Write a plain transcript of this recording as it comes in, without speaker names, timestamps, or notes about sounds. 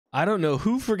I don't know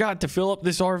who forgot to fill up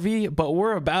this RV, but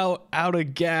we're about out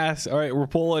of gas. All right, we're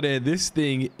pulling in. This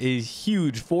thing is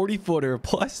huge, 40-footer.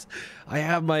 Plus, I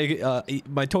have my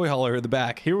my toy hauler in the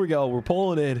back. Here we go. We're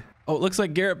pulling in. Oh, it looks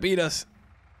like Garrett beat us.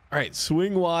 All right,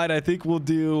 swing wide. I think we'll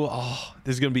do. Oh,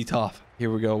 this is gonna be tough.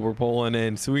 Here we go. We're pulling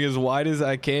in. Swing as wide as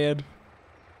I can.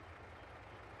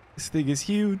 This thing is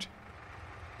huge.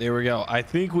 There we go. I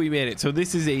think we made it. So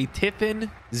this is a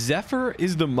Tiffin. Zephyr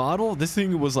is the model. This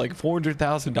thing was like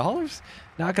 $400,000.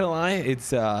 Not gonna lie,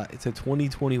 it's a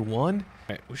 2021. All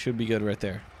right, we should be good right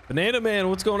there. Banana Man,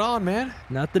 what's going on, man?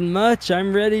 Nothing much.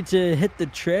 I'm ready to hit the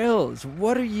trails.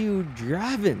 What are you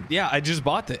driving? Yeah, I just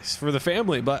bought this for the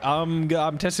family, but I'm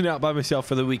testing it out by myself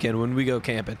for the weekend when we go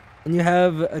camping. And you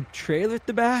have a trailer at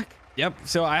the back? Yep.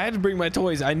 So I had to bring my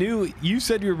toys. I knew you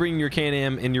said you were bringing your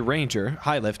Can-Am and your Ranger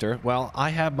high lifter. Well,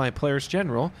 I have my Polaris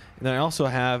General, and I also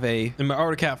have my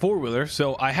Arctic Cat 4-wheeler.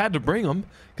 So I had to bring them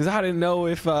because I didn't know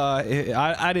if I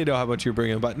didn't know how much you're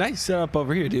bringing. But nice setup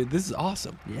over here, dude. This is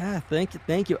awesome. Yeah, thank you,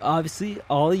 thank you. Obviously,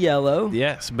 all yellow.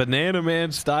 Yes, Banana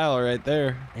Man style right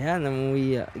there. Yeah, and then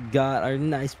we got our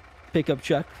nice pickup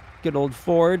truck. Good old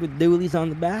Ford with dualies on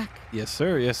the back. Yes,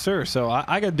 sir. Yes, sir. So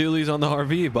I got dualies on the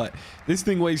RV, but this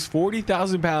thing weighs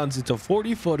 40,000 pounds. It's a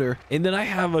 40-footer, and then I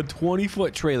have a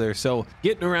 20-foot trailer. So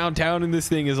getting around town in this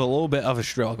thing is a little bit of a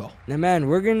struggle. Now, man,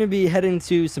 we're going to be heading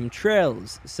to some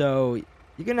trails, so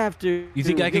you're going to have to... You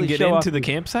think I can get into the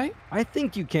campsite? I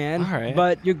think you can, all right,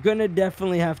 but you're going to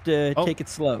definitely have to take it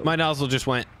slow. My nozzle just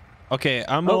went. Okay,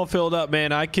 I'm all filled up,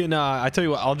 man. I can, I tell you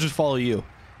what, I'll just follow you.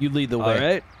 You lead the way. All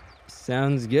right.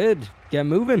 Sounds good. Get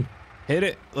moving. Hit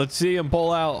it. Let's see him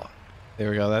pull out.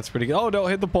 There we go. That's pretty good. Oh, don't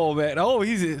hit the pole, man. Oh,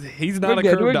 he's not a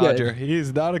curb dodger. He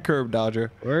is not a curb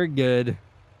dodger. We're good.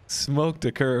 Smoked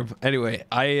a curb. Anyway,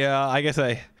 I guess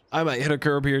I might hit a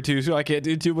curb here too, so I can't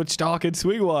do too much talking.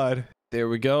 Swing wide. There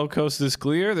we go. Coast is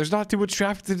clear. There's not too much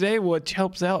traffic today, which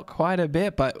helps out quite a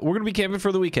bit, but we're going to be camping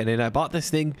for the weekend, and I bought this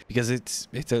thing because it's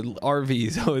an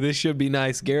RV, so this should be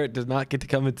nice. Garrett does not get to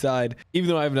come inside. Even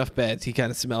though I have enough beds, he kind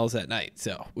of smells at night,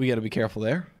 so we got to be careful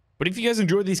there. But if you guys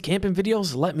enjoyed these camping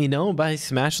videos, let me know by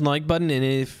smashing the like button, and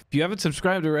if you haven't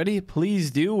subscribed already, please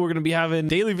do. We're going to be having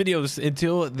daily videos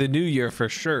until the new year for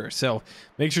sure, so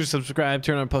make sure to subscribe,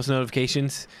 turn on post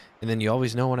notifications, and then you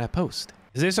always know when I post.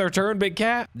 Is this our turn, big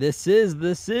cat? This is.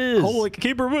 Holy,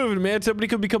 keep her moving, man. Somebody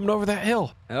could be coming over that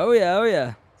hill. Oh,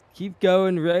 yeah. Keep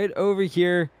going right over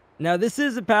here. Now, this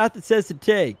is a path it says to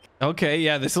take. Okay,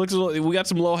 yeah, this looks a little, we got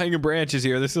some low-hanging branches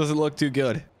here. This doesn't look too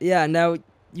good. Yeah, now,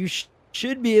 you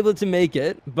should be able to make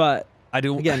it, but... I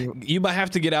do. Again, you might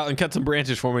have to get out and cut some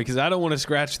branches for me because I don't want to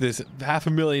scratch this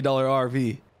 $500,000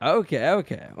 RV.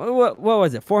 Okay. What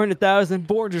was it? 400,000?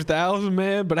 400,000,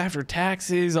 man. But after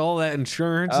taxes, all that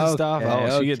insurance and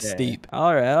stuff, she gets steep.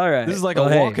 All right. This is like a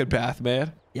walking path,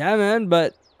 man. Yeah, man.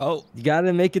 But you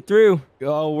gotta make it through.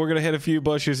 Oh, we're gonna hit a few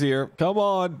bushes here. Come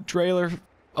on, trailer.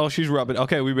 Oh, she's rubbing.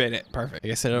 Okay, we made it. Perfect. I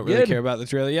guess I don't really care about the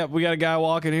trailer. Yep, we got a guy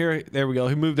walking here. There we go.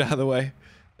 He moved out of the way.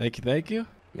 Thank you.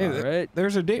 Hey, all right.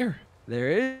 There's a deer.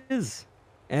 There is.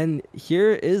 And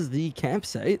here is the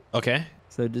campsite. Okay.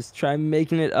 So just try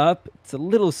making it up. It's a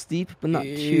little steep, but not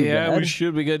too bad. Yeah, we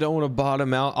should be good. Don't want to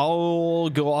bottom out. I'll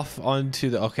go off onto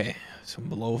the... Okay, some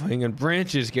low-hanging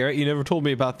branches, Garrett. You never told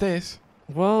me about this.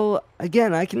 Well,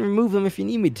 again, I can remove them if you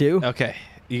need me to. Okay.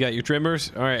 You got your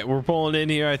trimmers? All right, we're pulling in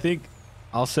here. I think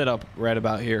I'll set up right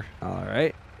about here. All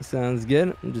right. Sounds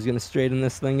good. I'm just going to straighten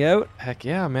this thing out. Heck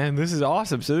yeah, man. This is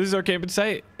awesome. So this is our camping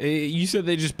site. You said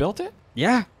they just built it?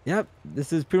 Yeah. Yep.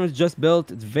 This is pretty much just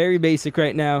built. It's very basic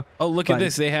right now. Oh, look at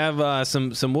this. They have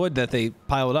some wood that they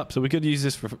piled up, so we could use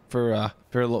this for a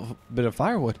little bit of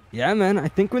firewood. Yeah, man. I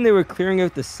think when they were clearing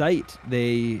out the site,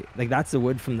 that's the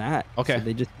wood from that. Okay. So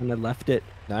they just kind of left it.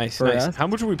 Nice. How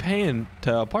much are we paying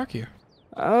to park here?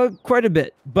 Quite a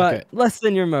bit, but less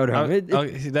than your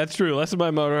motorhome. That's true. Less than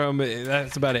my motorhome.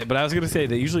 That's about it. But I was gonna say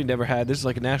they usually never had. This is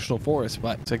like a national forest,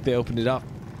 but it's like they opened it up.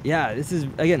 Yeah, this is,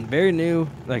 again, very new.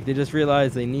 Like, they just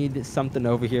realized they need something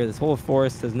over here. This whole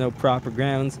forest has no proper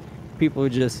grounds. People are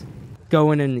just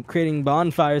going and creating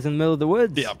bonfires in the middle of the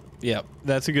woods. Yep.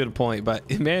 That's a good point. But,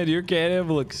 man, your Can-Am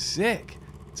looks sick.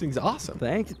 This thing's awesome.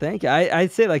 Thank you.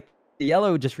 I'd say, like, the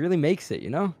yellow just really makes it, you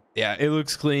know? Yeah, it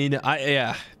looks clean.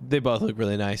 Yeah, they both look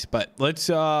really nice. But let's,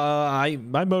 my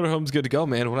motorhome's good to go,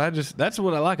 man. That's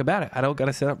what I like about it. I don't got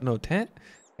to set up no tent.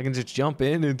 I can just jump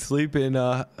in and sleep in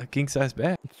a king-size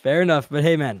bed. Fair enough. But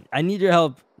hey, man, I need your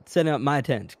help setting up my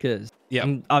tent because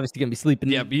I'm obviously going to be sleeping.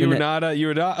 Yep, you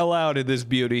are not allowed in this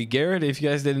beauty. Garrett, if you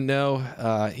guys didn't know,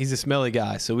 he's a smelly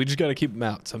guy, so we just got to keep him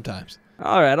out sometimes.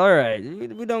 All right, all right.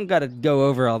 We don't gotta go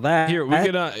over all that. Here, we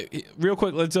can, real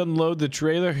quick, let's unload the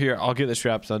trailer. Here, I'll get the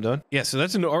straps undone. Yeah, so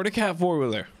that's an Arctic Cat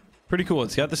 4-wheeler. Pretty cool.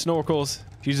 It's got the snorkels.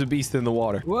 She's a beast in the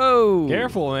water. Whoa.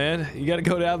 Careful, man. You got to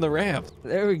go down the ramp.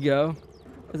 There we go.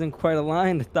 Wasn't quite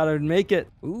aligned. Thought I would make it.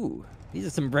 Ooh, these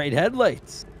are some bright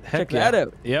headlights. Heck Check yeah. that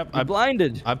out. Yep. I'm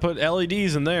blinded. I put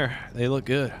LEDs in there. They look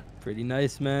good. Pretty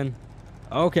nice, man.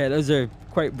 Okay, those are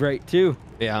quite bright too.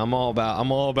 Yeah, I'm all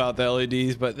about the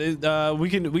LEDs, but we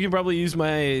can probably use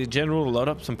my general to load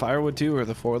up some firewood too, or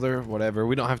the foiler, whatever.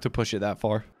 We don't have to push it that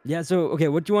far. Yeah, so okay,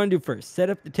 what do you want to do first? Set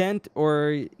up the tent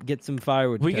or get some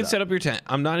firewood? We can set up your tent.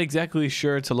 I'm not exactly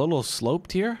sure. It's a little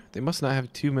sloped here. They must not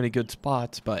have too many good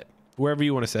spots, but wherever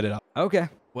you want to set it up. Okay.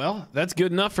 Well, that's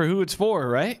good enough for who it's for,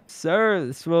 right? Sir,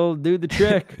 this will do the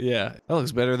trick. Yeah, that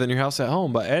looks better than your house at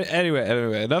home. But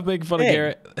anyway, enough making fun of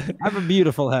Garrett. I have a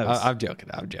beautiful house. I'm joking.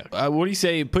 What do you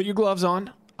say? Put your gloves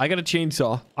on. I got a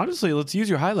chainsaw. Honestly, let's use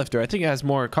your high lifter. I think it has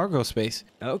more cargo space.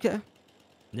 Okay.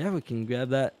 Yeah, we can grab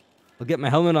that. I'll get my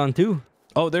helmet on too.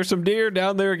 Oh, there's some deer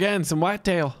down there again. Some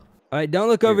whitetail. All right, don't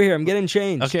look over here. I'm getting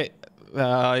changed. Okay.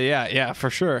 Yeah, for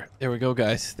sure. There we go,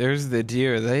 guys. There's the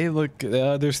deer. They look,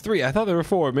 there's 3. I thought there were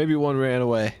 4. Maybe 1 ran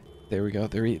away. There we go.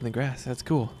 They're eating the grass. That's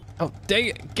cool. Oh, dang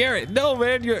it. Garrett, no,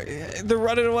 man. They're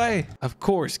running away. Of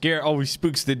course, Garrett always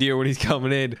spooks the deer when he's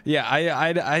coming in. Yeah,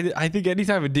 I think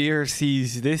anytime a deer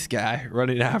sees this guy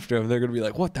running after him, they're going to be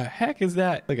like, what the heck is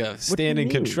that? Like a standing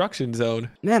construction zone.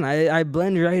 Man, I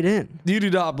blend right in. You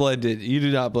do not blend it. You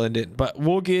do not blend it. But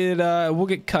we'll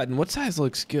get cutting. What size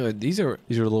looks good? These are a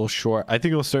little short. I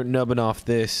think we'll start nubbing off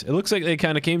this. It looks like they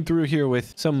kind of came through here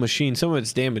with some machine. Some of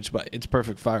it's damaged, but it's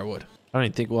perfect firewood. I don't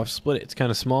even think we'll have to split it. It's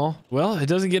kind of small. Well, it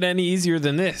doesn't get any easier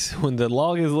than this. When the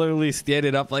log is literally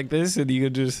standing up like this and you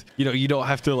can just, you don't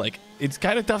have to like, it's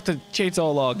kind of tough to chainsaw a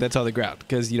log that's on the ground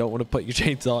because you don't want to put your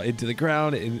chainsaw into the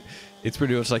ground, and it's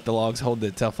pretty much like the log's holding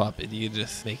itself up and you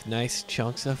just make nice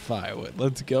chunks of firewood.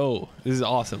 Let's go. This is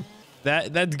awesome.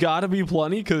 That's gotta be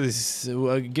plenty because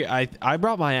I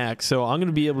brought my axe, so I'm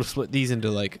gonna be able to split these into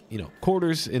like,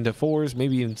 quarters, into 4s,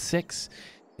 maybe even 6.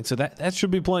 And so that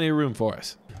should be plenty of room for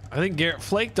us. I think Garrett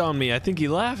flaked on me. I think he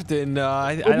left, and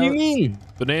what do you mean?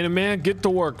 Banana Man, get to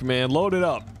work, man. Load it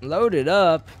up. Load it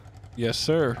up? Yes,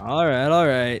 sir. All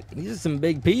right. These are some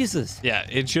big pieces. Yeah,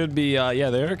 it should be, yeah,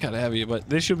 they're kind of heavy, but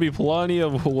this should be plenty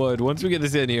of wood. Once we get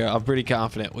this in here, I'm pretty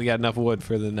confident we got enough wood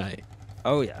for the night.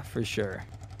 Oh, yeah, for sure.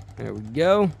 There we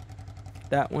go.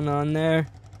 That one on there.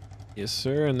 Yes,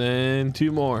 sir, and then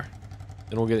 2 more.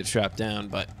 Then we'll get it strapped down,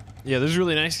 but yeah, this is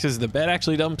really nice because the bed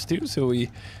actually dumps too, so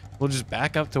we'll just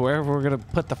back up to wherever we're going to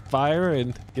put the fire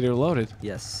and get her loaded.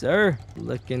 Yes, sir.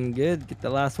 Looking good. Get the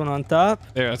last one on top.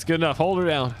 There, that's good enough. Hold her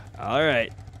down. All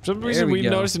right. For some reason, we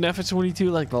noticed in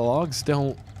FS22, like, the logs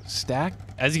don't stack.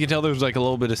 As you can tell, there's, like, a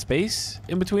little bit of space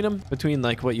in between them, between,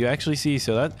 like, what you actually see.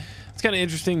 So that's kind of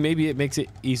interesting. Maybe it makes it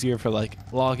easier for, like,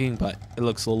 logging, but it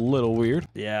looks a little weird.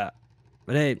 Yeah.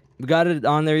 But, hey, we got it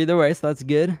on there either way, so that's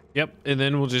good. Yep, and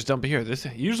then we'll just dump it here.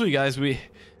 Usually, guys,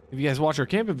 if you guys watch our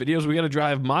camping videos, we got to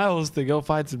drive miles to go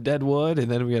find some dead wood,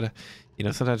 and then we got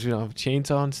to, sometimes we don't have a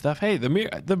chainsaw and stuff. Hey, the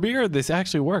mirror of this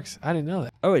actually works. I didn't know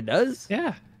that. Oh, it does?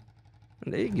 Yeah.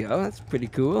 There you go. That's pretty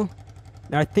cool.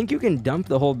 Now, I think you can dump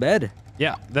the whole bed.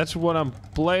 Yeah, that's what I'm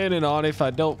planning on if I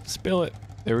don't spill it.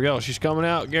 There we go. She's coming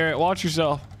out. Garrett, watch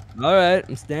yourself. All right,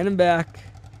 I'm standing back.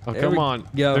 Oh, come on.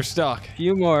 Go. They're stuck. A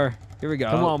few more. Here we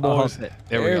go. Come on, boys.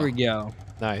 There we go.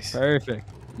 Nice. Perfect.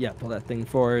 Yeah, pull that thing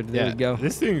forward. There we go.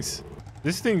 This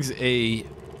thing's a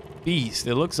beast.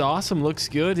 It looks awesome. Looks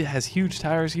good. It has huge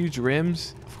tires, huge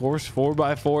rims. Of course,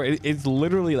 4x4. It's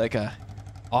literally like a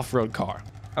off-road car.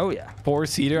 Oh yeah.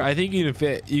 4-seater. I think you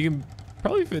can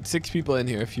probably fit 6 people in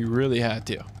here if you really had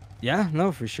to. Yeah,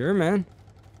 no, for sure, man.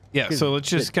 Yeah, so let's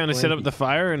just kind of set up the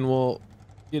fire and we'll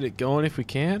get it going if we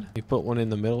can. We put one in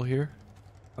the middle here.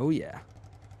 Oh yeah.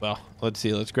 Well, let's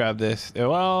see. Let's grab this.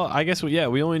 Well, I guess we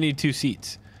only need 2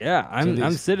 seats. Yeah,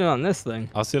 I'm sitting on this thing.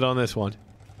 I'll sit on this one.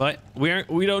 But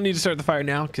we don't need to start the fire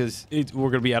now because we're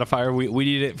gonna be out of fire. We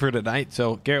need it for tonight.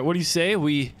 So Garrett, what do you say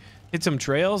we hit some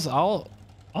trails? I'll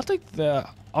take the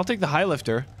high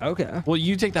lifter. Okay. Well,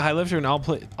 you take the high lifter and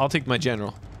I'll take my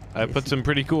general. I put some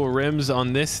pretty cool rims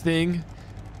on this thing,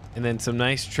 and then some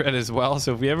nice tread as well.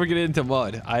 So if we ever get into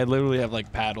mud, I literally have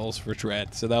like paddles for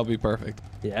tread, so that'll be perfect.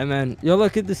 Yeah, man. Yo,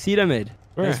 look at the seat I made.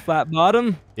 Where? Nice flat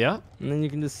bottom. Yeah. And then you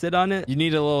can just sit on it. You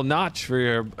need a little notch for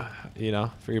your,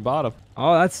 for your bottom.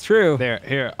 Oh, that's true. There,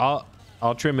 here, I'll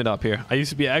trim it up here. I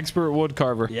used to be an expert wood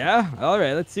carver. Yeah. All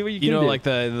right. Let's see what you can do. Like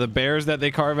the bears that they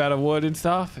carve out of wood and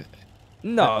stuff.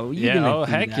 No, you Yeah, didn't. oh,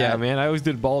 do heck that. yeah, man. I always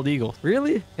did bald eagle.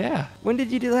 Really? Yeah. When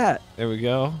did you do that? There we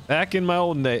go. Back in my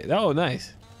olden days. Oh,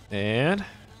 nice. And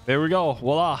there we go.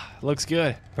 Voila. Looks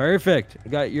good. Perfect.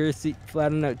 Got your seat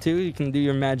flattened out too. You can do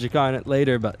your magic on it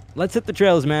later, but let's hit the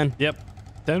trails, man. Yep.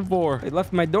 10-4. I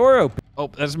left my door open. Oh,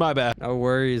 that's my bad. No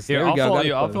worries. Here, There we I'll go. follow Got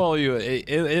you. it I'll closed. follow you.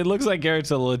 It looks like Garrett's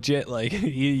a legit, like,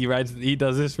 he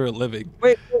does this for a living.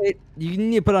 Wait. You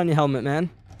need to put on your helmet, man.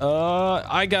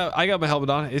 I got my helmet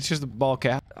on. It's just a ball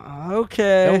cap.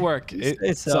 Okay. It'll work. You say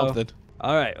It's so. something.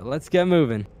 All right, well, let's get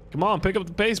moving. Come on, pick up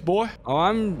the pace, boy. Oh,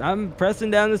 I'm pressing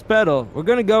down this pedal. We're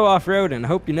gonna go off-roading. I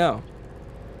hope you know.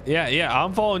 Yeah,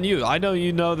 I'm following you. I know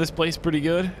you know this place pretty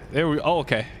good. There we. Oh,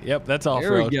 okay. Yep, that's off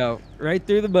Here road. we go. Right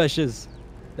through the bushes.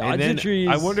 Dodge And the then trees.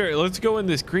 I wonder. Let's go in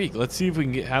this creek. Let's see if we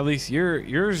can get. At least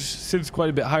yours sits quite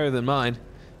a bit higher than mine.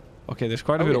 Okay, there's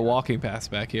quite a bit of walking paths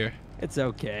back here. It's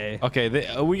okay. Okay,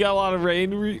 we got a lot of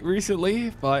rain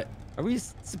recently, but Are we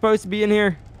supposed to be in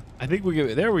here? I think we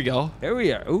get. There we go. There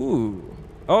we are. Ooh.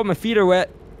 Oh, my feet are wet.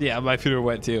 Yeah, my feet are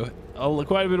wet too. Oh,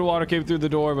 quite a bit of water came through the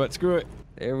door, but screw it.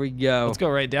 There we go. Let's go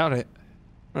right down it.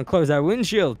 I'm gonna close that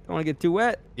windshield. Don't want to get too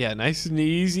wet. Yeah, nice and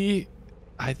easy.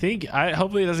 I think.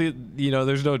 Hopefully it doesn't.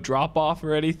 There's no drop off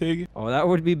or anything. Oh, that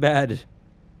would be bad.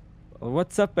 Well,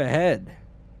 what's up ahead?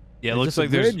 Yeah, it There's looks just a like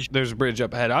bridge. there's a bridge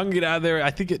up ahead. I'm gonna get out of there.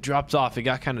 I think it drops off. It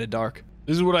got kind of dark.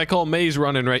 This is what I call maze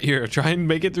running right here. Try and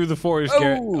make it through the forest,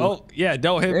 Garrett. Oh. Oh, yeah,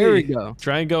 don't hit me. There we go.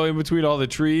 Try and go in between all the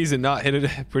trees and not hit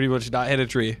it. Pretty much not hit a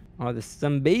tree. Oh, there's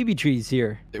some baby trees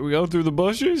here. There we go through the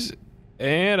bushes,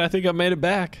 and I think I made it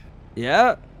back.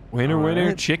 Yeah. Winner, All winner,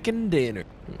 right. chicken dinner.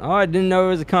 Oh, I didn't know it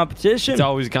was a competition. It's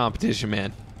always a competition,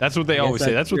 man. That's what they guess always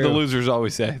say. that's That's what the true. losers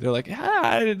always say. They're like,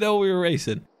 I didn't know we were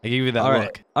racing. I give you that All look.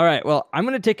 right. All right. Well, I'm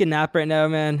gonna take a nap right now,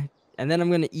 man, and then I'm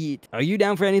gonna eat. Are you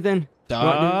down for anything? You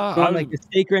want like a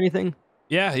steak or anything?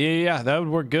 Yeah. That would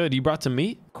work good. You brought some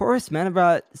meat? Of course, man. I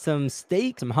brought some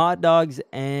steak, some hot dogs,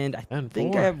 and I And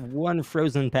think four. I have one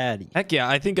frozen patty. Heck yeah.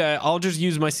 I think I'll just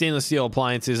use my stainless steel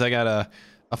appliances. I got a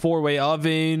 4-way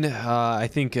oven. I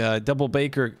think a double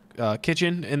baker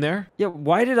kitchen in there. Yeah.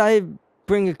 Why did I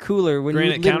bring a cooler when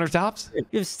Granite you countertops.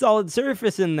 You have solid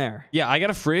surface in there. Yeah, I got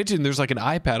a fridge and there's like an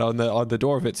iPad on the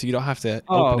door of it, so you don't have to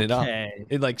open it up. Okay.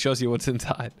 It like shows you what's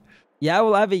inside. Yeah, I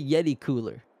will have a Yeti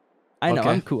cooler. I know. Okay.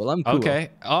 I'm cool. I'm cool. Okay.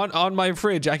 On my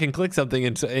fridge, I can click something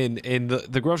and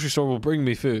the grocery store will bring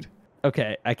me food.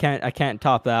 Okay. I can't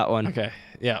top that one. Okay.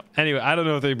 Yeah. Anyway, I don't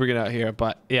know if they bring it out here,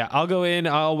 but yeah, I'll go in,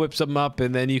 I'll whip something up,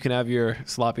 and then you can have your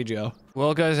sloppy Joe.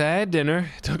 Well, guys, I had dinner.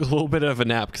 Took a little bit of a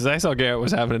nap because I saw Garrett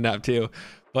was having a nap too.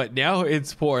 But now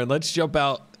it's pouring. Let's jump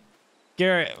out.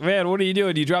 Garrett, man, what are you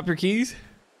doing? Do you drop your keys?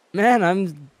 Man,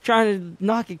 I'm trying to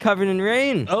not get covered in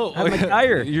rain. Oh, I have my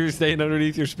tire. You're staying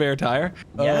underneath your spare tire?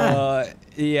 Yeah.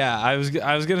 Yeah, I was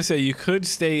gonna say you could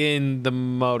stay in the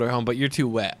motorhome, but you're too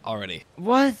wet already.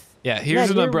 What? Yeah, here's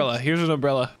an you're- umbrella. Here's an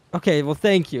umbrella. Okay, well,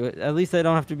 thank you. At least I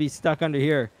don't have to be stuck under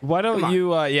here. Why Come don't on.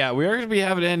 you? Yeah, we aren't gonna be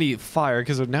having any fire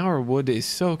because now our wood is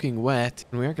soaking wet,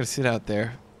 and we aren't gonna sit out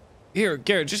there. Here,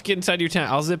 Garrett, just get inside your tent.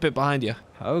 I'll zip it behind you.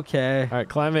 Okay. All right,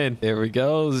 climb in. There we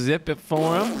go. Zip it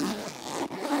for him.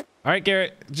 All right,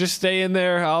 Garrett, just stay in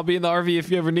there. I'll be in the RV if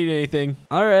you ever need anything.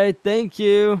 All right, thank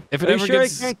you. If it Are ever you sure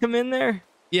gets- I can't come in there?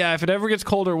 Yeah, if it ever gets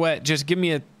cold or wet, just give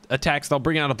me a text. I'll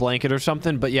bring out a blanket or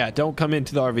something. But yeah, don't come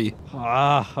into the RV.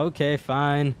 Ah, okay,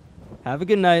 fine. Have a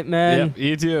good night, man. Yep,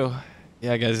 you too.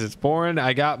 Yeah, guys, it's pouring.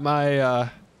 I got my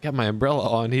umbrella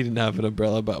on. He didn't have an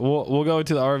umbrella, but we'll go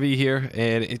to the RV here,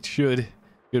 and it should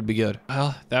be good.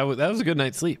 Well, that was a good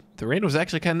night's sleep. The rain was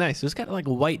actually kind of nice. It was kind of like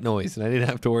white noise, and I didn't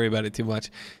have to worry about it too much.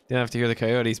 Didn't have to hear the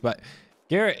coyotes. But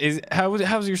Garrett,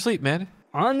 how's your sleep, man?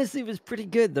 Honestly, it was pretty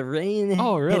good. The rain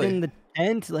Oh, really? hitting the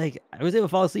tent, like I was able to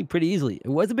fall asleep pretty easily. It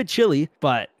was a bit chilly,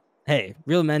 but hey,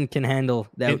 real men can handle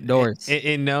the outdoors.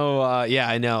 Yeah,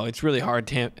 I know it's really hard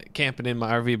camping in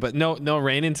my RV, but no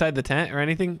rain inside the tent or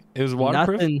anything. It was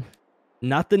waterproof.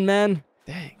 Nothing, man.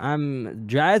 Dang, I'm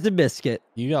dry as a biscuit.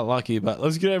 you got lucky. But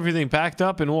let's get everything packed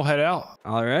up and we'll head out.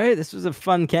 All right, this was a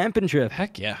fun camping trip.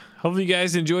 Heck yeah. Hopefully you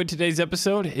guys enjoyed today's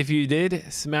episode. If you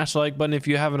did, smash the like button if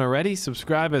you haven't already.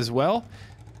 Subscribe as well.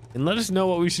 And let us know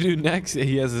what we should do next.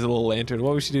 He has his little lantern.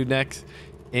 What we should do next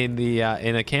in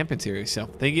a camping series. So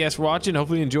thank you guys for watching.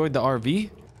 Hopefully you enjoyed the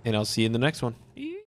RV. And I'll see you in the next one.